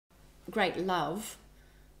great love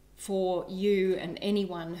for you and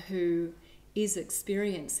anyone who is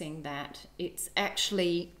experiencing that. It's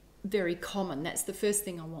actually very common. That's the first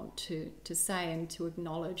thing I want to say and to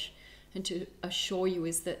acknowledge and to assure you,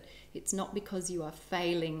 is that it's not because you are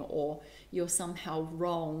failing or you're somehow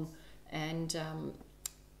wrong and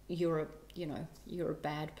you're a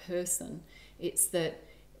bad person. It's that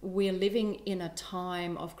we're living in a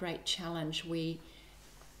time of great challenge.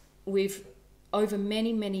 We've over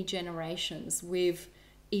many generations, we've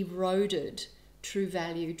eroded true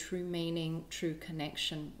value, true meaning, true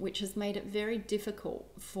connection, which has made it very difficult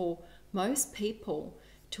for most people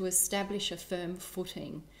to establish a firm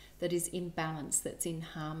footing that is in balance, that's in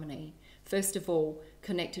harmony. First of all,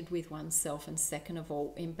 connected with oneself, and second of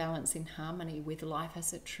all, in balance, in harmony with life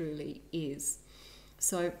as it truly is.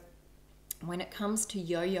 So when it comes to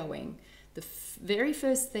yo-yoing, the very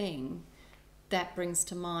first thing that brings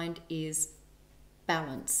to mind is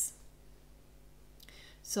balance.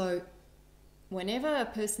 So whenever a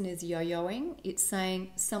person is yo-yoing, it's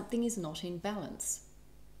saying something is not in balance.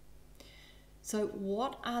 So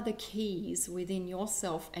what are the keys within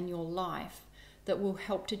yourself and your life that will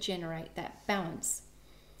help to generate that balance?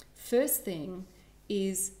 First thing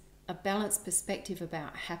is a balanced perspective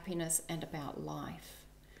about happiness and about life.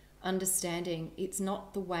 Understanding it's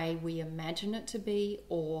not the way we imagine it to be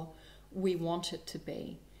or we want it to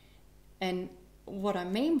be. And what I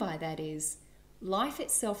mean by that is life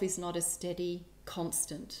itself is not a steady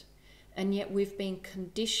constant, and yet we've been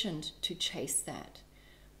conditioned to chase that.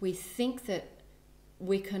 We think that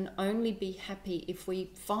we can only be happy if we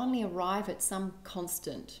finally arrive at some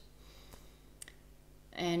constant,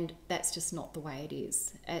 and that's just not the way it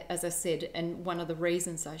is. As I said, and one of the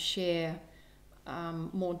reasons I share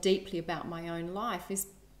more deeply about my own life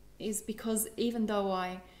is because even though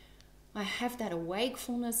I have that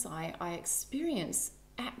awakefulness, I experience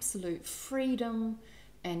absolute freedom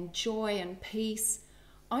and joy and peace,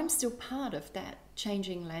 I'm still part of that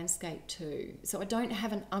changing landscape too. So I don't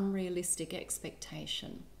have an unrealistic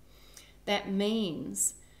expectation. That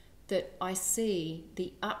means that I see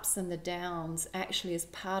the ups and the downs actually as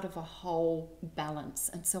part of a whole balance,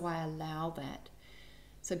 and so I allow that.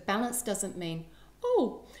 So balance doesn't mean,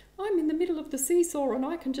 oh, I'm in the middle of the seesaw and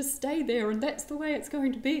I can just stay there and that's the way it's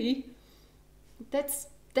going to be. That's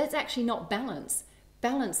actually not balance.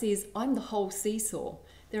 Balance is I'm the whole seesaw.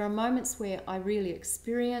 There are moments where I really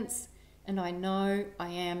experience and I know I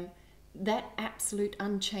am that absolute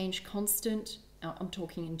unchanged constant. I'm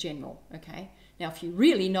talking in general, okay? Now, if you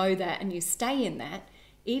really know that and you stay in that,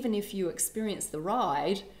 even if you experience the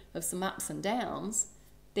ride of some ups and downs,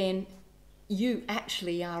 then you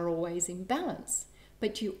actually are always in balance.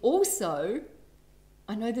 But you also,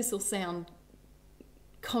 I know this will sound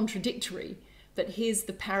contradictory, but here's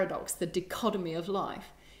the paradox, the dichotomy of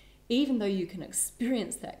life. Even though you can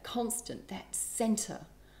experience that constant, that center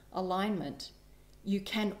alignment, you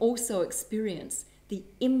can also experience the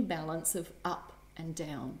imbalance of up and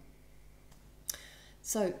down.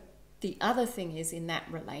 So the other thing is in that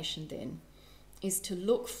relation then, is to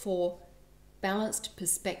look for balanced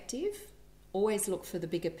perspective. Always look for the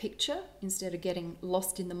bigger picture instead of getting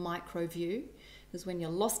lost in the micro view. Because when you're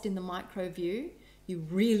lost in the micro view, you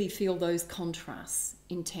really feel those contrasts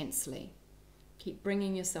intensely. Keep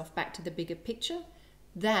bringing yourself back to the bigger picture.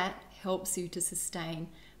 That helps you to sustain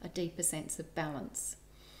a deeper sense of balance.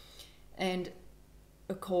 And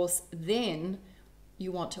of course, then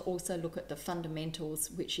you want to also look at the fundamentals,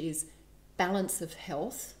 which is balance of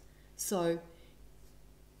health. So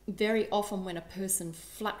very often when a person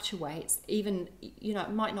fluctuates, even,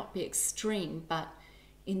 it might not be extreme, but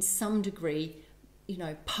in some degree,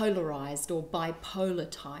 polarized or bipolar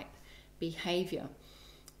type behavior,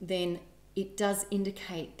 then it does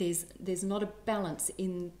indicate there's not a balance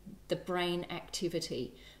in the brain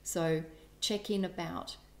activity. So check in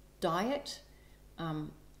about diet,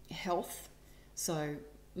 health, so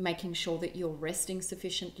making sure that you're resting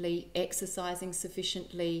sufficiently, exercising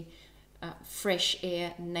sufficiently, fresh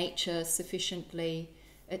air, nature sufficiently,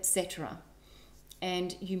 etc.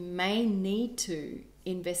 And you may need to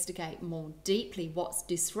investigate more deeply what's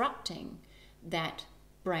disrupting that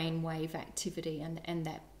brainwave activity and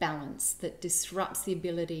that balance that disrupts the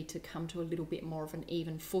ability to come to a little bit more of an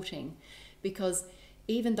even footing. Because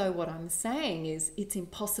even though what I'm saying is it's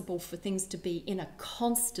impossible for things to be in a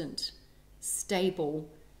constant, stable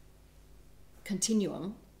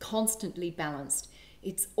continuum, constantly balanced,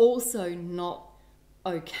 it's also not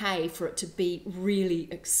okay for it to be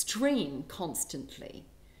really extreme constantly.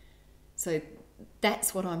 So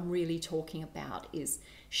that's what I'm really talking about, is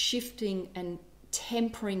shifting and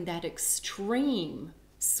tempering that extreme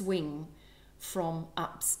swing from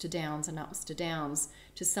ups to downs and ups to downs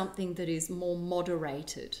to something that is more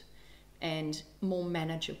moderated and more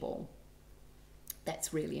manageable.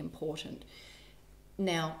 That's really important.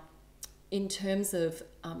 Now, in terms of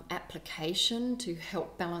application to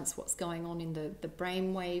help balance what's going on in the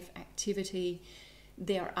brainwave activity,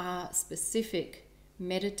 there are specific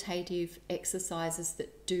meditative exercises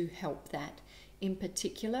that do help that. In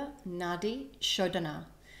particular, Nadi Shodhana,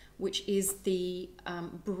 which is the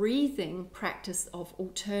breathing practice of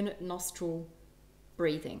alternate nostril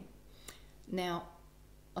breathing. Now,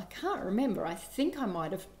 I can't remember. I think I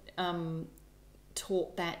might have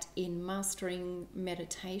taught that in Mastering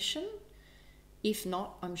Meditation. If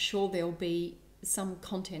not, I'm sure there'll be some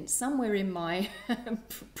content somewhere in my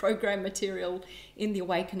program material in the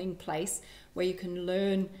Awakening Place where you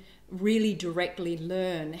can really directly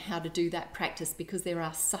learn how to do that practice, because there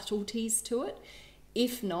are subtleties to it.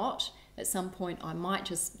 If not, at some point I might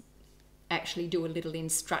just actually do a little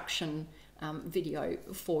instruction video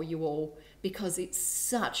for you all, because it's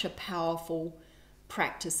such a powerful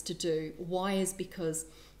practice to do. Why? Is because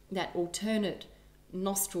that alternate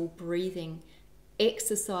nostril breathing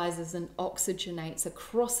exercises and oxygenates a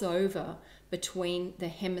crossover between the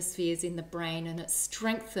hemispheres in the brain, and it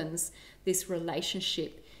strengthens this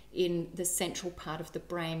relationship in the central part of the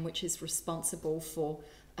brain, which is responsible for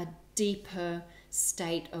a deeper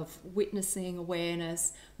state of witnessing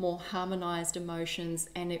awareness, more harmonized emotions,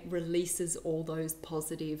 and it releases all those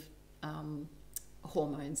positive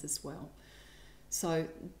hormones as well. So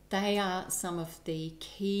they are some of the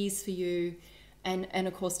keys for you, and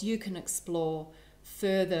of course you can explore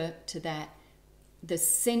further to that, the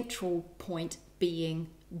central point being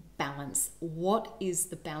balance. What is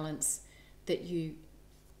the balance that you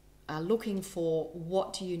are looking for?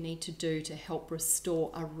 What do you need to do to help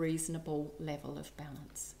restore a reasonable level of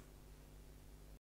balance?